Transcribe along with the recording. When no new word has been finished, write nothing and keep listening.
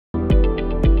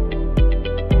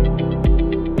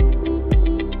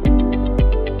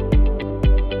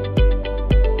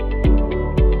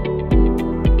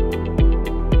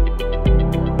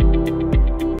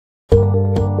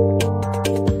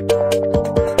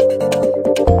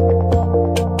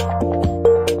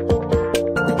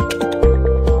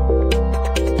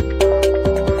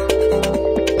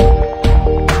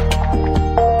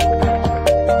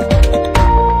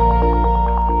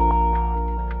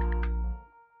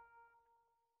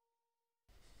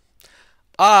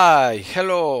Hi,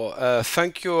 hello.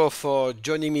 Thank you for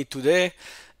joining me today.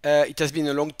 It has been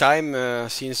a long time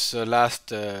since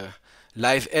last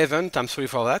live event. I'm sorry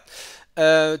for that.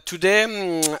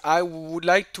 Today, I would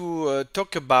like to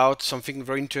talk about something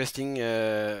very interesting,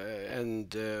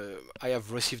 and I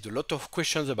have received a lot of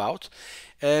questions about.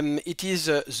 It is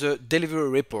the delivery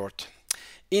report.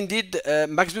 Indeed,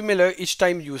 MaxBulk Mailer, each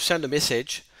time you send a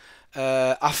message,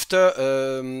 after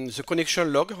the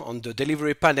connection log on the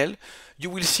delivery panel, you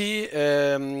will see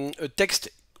a text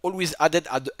always added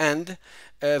at the end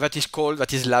that is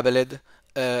labeled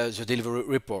the delivery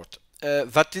report.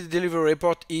 That delivery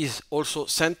report is also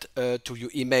sent to your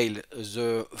email,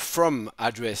 the from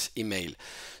address email.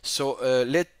 So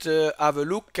let's have a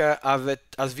look at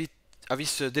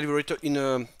this delivery report in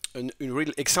a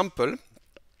real example.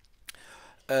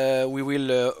 We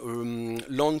will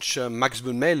launch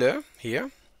MaxBulk Mailer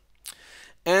here,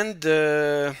 and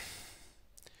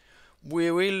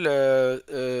we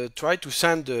will try to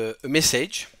send a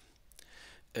message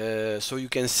so you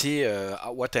can see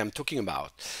what I'm talking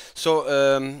about. So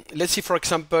let's see, for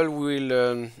example, we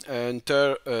will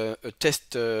enter a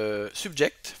test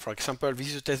subject. For example, this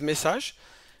is a test message,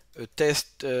 a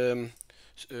test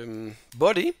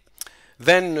body.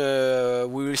 Then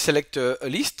we will select a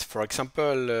list, for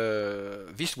example,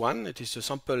 this one. It is a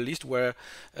sample list where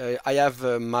I have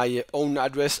my own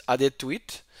address added to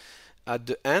it at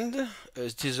the end.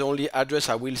 It is the only address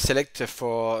I will select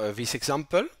for this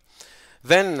example.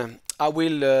 Then I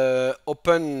will I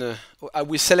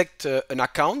will select an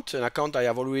account I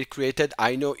have already created.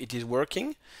 I know it is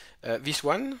working, this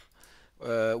one,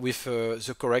 with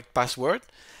the correct password.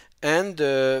 And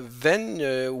then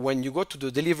when you go to the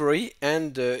delivery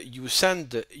and you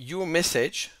send your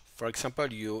message, for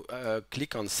example, you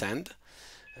click on send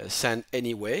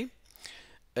anyway,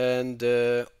 and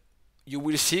you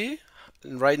will see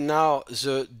right now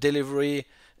the delivery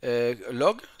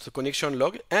log, the connection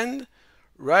log, and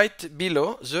right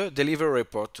below the delivery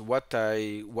report, what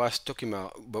I was talking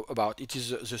about. It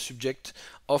is the subject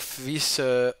of this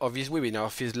webinar,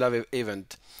 of this live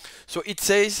event. So it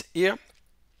says here,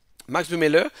 MaxBulk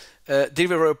Mailer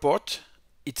delivery report.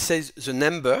 It says the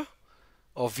number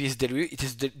of this delivery. It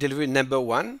is delivery number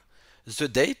 1, the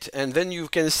date, and then you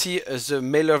can see the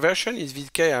mailer version. In this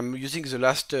case, I'm using the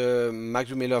last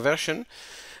MaxBulk Mailer version,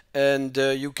 and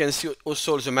you can see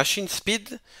also the machine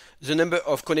speed, the number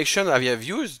of connections I have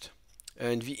used.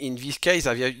 And in this case,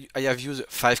 I have used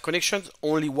 5 connections.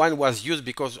 Only one was used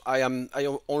because I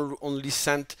only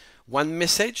sent one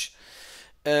message.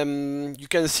 You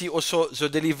can see also the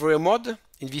delivery mode.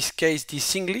 In this case, this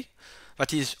singly,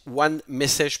 that is 1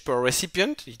 message per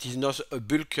recipient. It is not a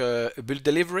bulk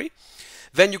delivery.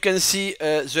 Then you can see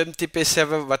the MTP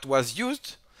server that was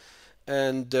used,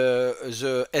 and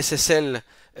the SSL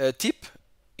tip,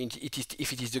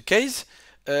 if it is the case,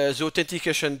 the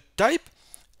authentication type,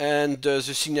 and the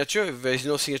signature. If there is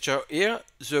no signature here,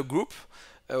 the group,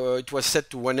 it was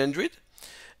set to 100.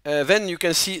 Then you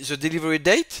can see the delivery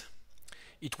date.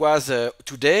 It was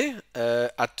today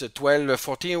at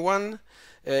 12:41.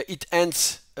 It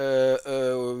ends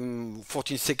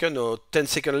 14 seconds or 10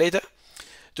 seconds later.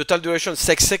 Total duration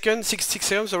 6 seconds.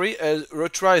 Sorry.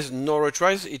 Retries, no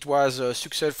retries. It was a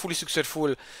fully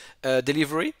successful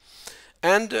delivery,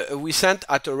 and we sent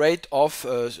at a rate of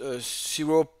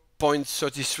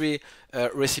 0.33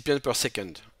 recipient per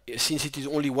second. Since it is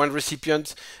only 1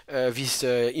 recipient, this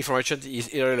information is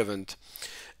irrelevant.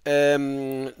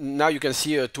 Now you can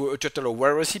see a total of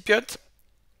 1 recipient.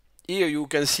 Here you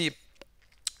can see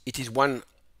it is 1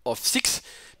 of 6,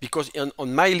 because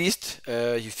on my list,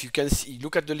 if you can see,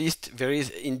 look at the list, there is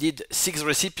indeed 6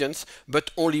 recipients, but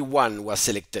only 1 was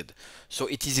selected. So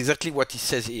it is exactly what it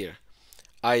says here.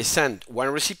 I sent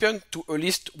 1 recipient to a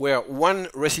list where 1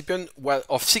 recipient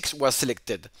of 6 was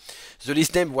selected. The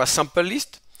list name was sample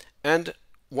list, and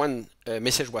 1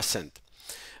 message was sent.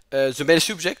 The mail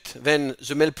subject, then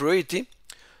the mail priority,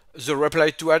 the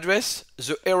reply to address,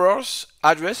 the errors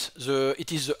address,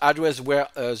 it is the address where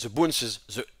the bounces,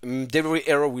 the delivery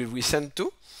error will be sent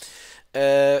to.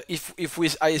 If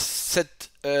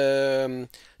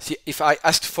I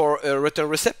ask for a return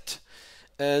receipt,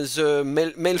 the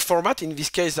mail format, in this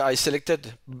case I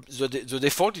selected the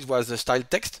default, it was the style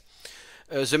text.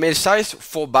 The mail size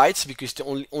 4 bytes because it's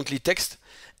only text,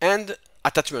 and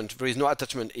attachment. There is no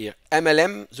attachment here.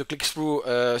 MLM, the click-through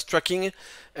tracking,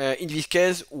 in this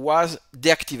case was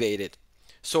deactivated.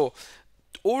 So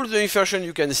all the information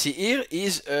you can see here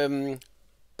is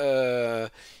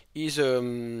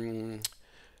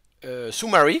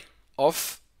summary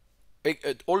of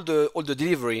all the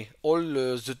delivery, all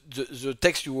the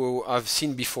text you have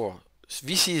seen before.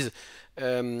 This is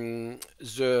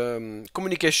the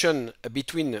communication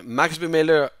between MaxBulk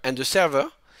Mailer and the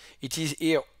server. It is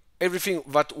here everything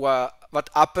what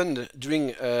happened during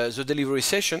the delivery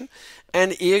session,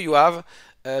 and here you have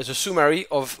the summary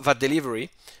of that delivery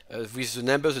with the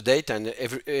number, the date,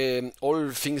 and all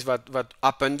things that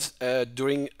happened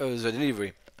during the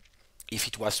delivery. If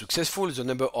it was successful, the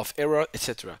number of errors,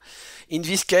 etc. In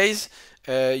this case,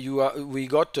 we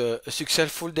got a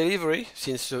successful delivery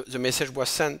since the message was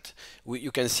sent.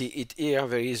 You can see it here.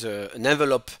 There is an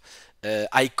envelope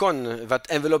icon. That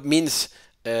envelope means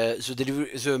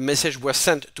the message was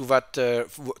sent to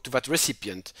that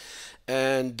recipient.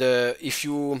 And if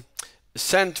you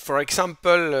send, for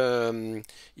example,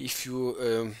 if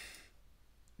you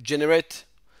generate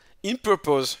in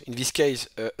purpose, in this case,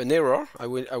 an error, I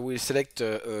will select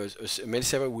a mail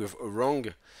server with a wrong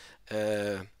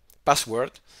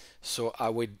password. So I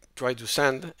will try to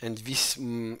send, and this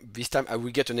time I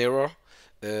will get an error,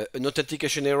 an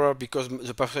authentication error because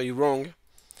the password is wrong.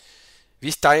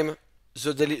 This time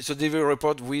the delivery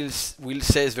report will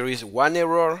say there is one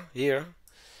error here,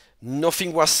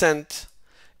 nothing was sent,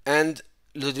 and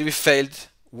the delivery failed,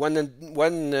 one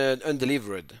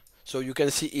undelivered. So you can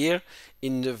see here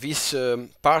in this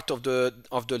part of the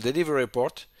delivery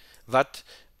report that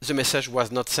the message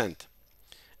was not sent.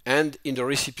 And in the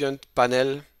recipient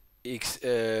panel,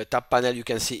 tab panel, you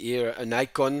can see here an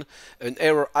icon, an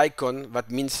error icon.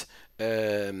 That means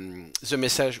the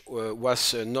message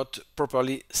was not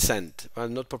properly sent,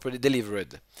 not properly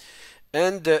delivered.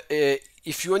 And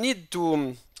if you need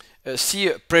to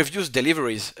see previous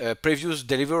deliveries, previous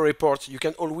delivery reports, you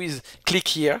can always click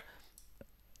here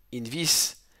in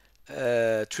this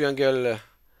triangle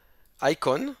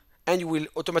icon, and you will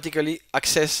automatically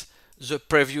access the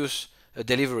previous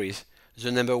deliveries.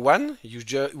 The number one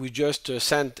we just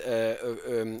sent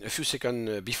a few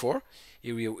seconds before.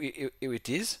 Here it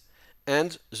is,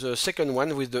 and the second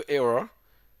one with the error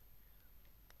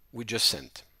we just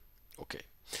sent. Okay.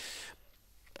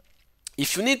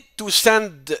 If you need to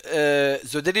send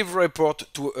the delivery report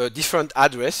to a different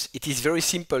address, it is very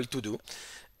simple to do.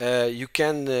 You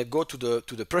can go to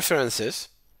the preferences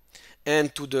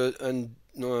and to the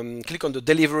click on the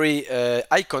delivery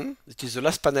icon, which is the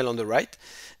last panel on the right,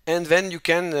 and then you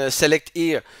can select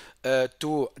here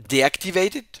to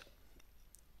deactivate it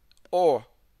or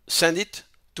send it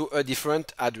to a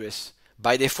different address.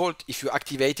 By default, if you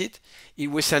activate it, it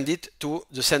will send it to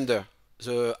the sender,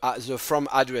 the from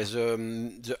address,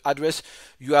 the address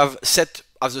you have set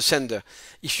as the sender.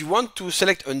 If you want to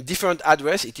select a different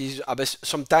address, it is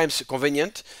sometimes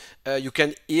convenient. You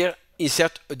can here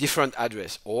insert a different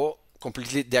address or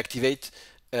completely deactivate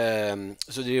the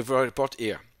delivery report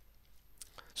here.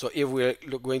 So here we're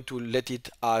going to let it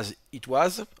as it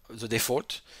was, the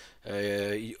default.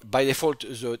 By default,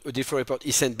 the delivery report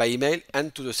is sent by email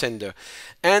and to the sender.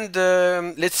 And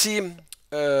let's see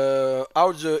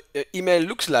how the email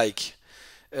looks like.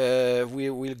 We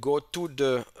will go to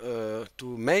the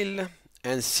to mail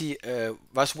and see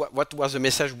what was the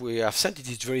message we have sent. It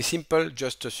is very simple,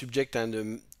 just a subject and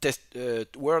a test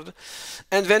word.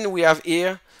 And then we have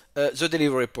here the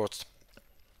delivery report.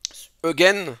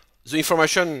 Again, the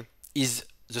information is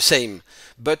the same,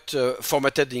 but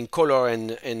formatted in color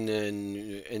and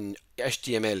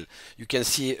HTML. You can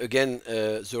see again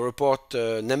the report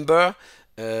number,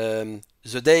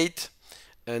 the date,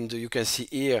 and you can see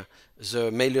here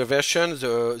the mailer version,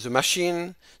 the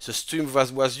machine, the stream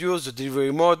was used, the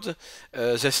delivery mode,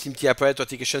 the SMT operator,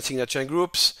 authentication, signature, and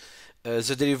groups,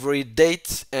 the delivery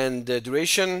date and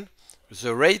duration,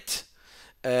 the rate,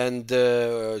 and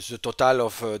the total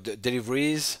of the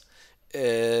deliveries,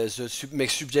 the make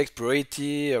subject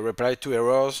priority, reply to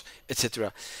errors,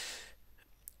 etc.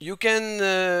 You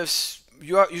can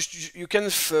you can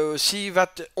see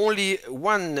that only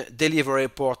one delivery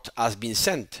report has been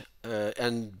sent,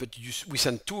 but we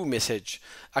sent two messages.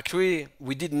 Actually,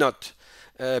 we did not,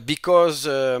 because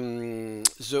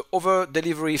the over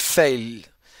delivery failed.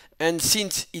 And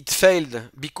since it failed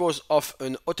because of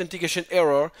an authentication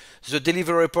error, the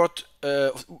delivery report,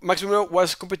 MaxBulk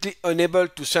was completely unable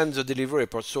to send the delivery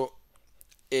report. So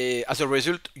as a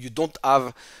result, you don't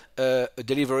have a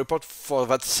delivery report for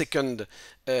that second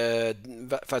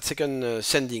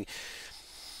sending.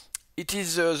 It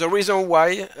is the reason why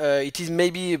it is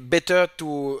maybe better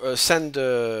to send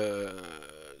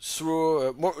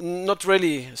through, not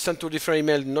really send to different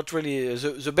email. Not really.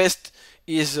 The best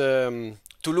is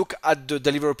to look at the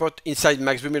delivery report inside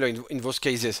MaxBulk Mailer in those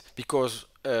cases, because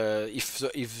if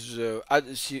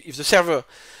the server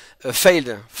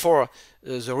failed for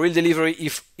the real delivery,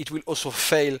 it will also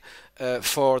fail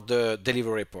for the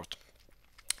delivery report.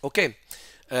 Okay,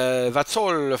 That's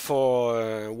all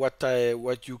for what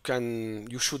you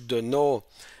should know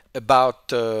about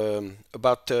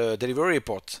delivery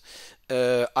reports.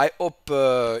 I hope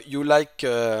you like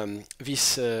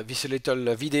this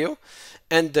little video,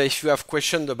 and if you have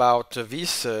questions about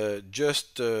this,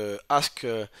 just ask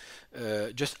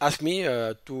me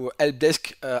to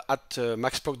helpdesk at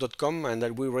maxprog.com, and I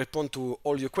will respond to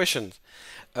all your questions.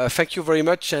 Thank you very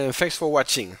much, and thanks for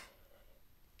watching.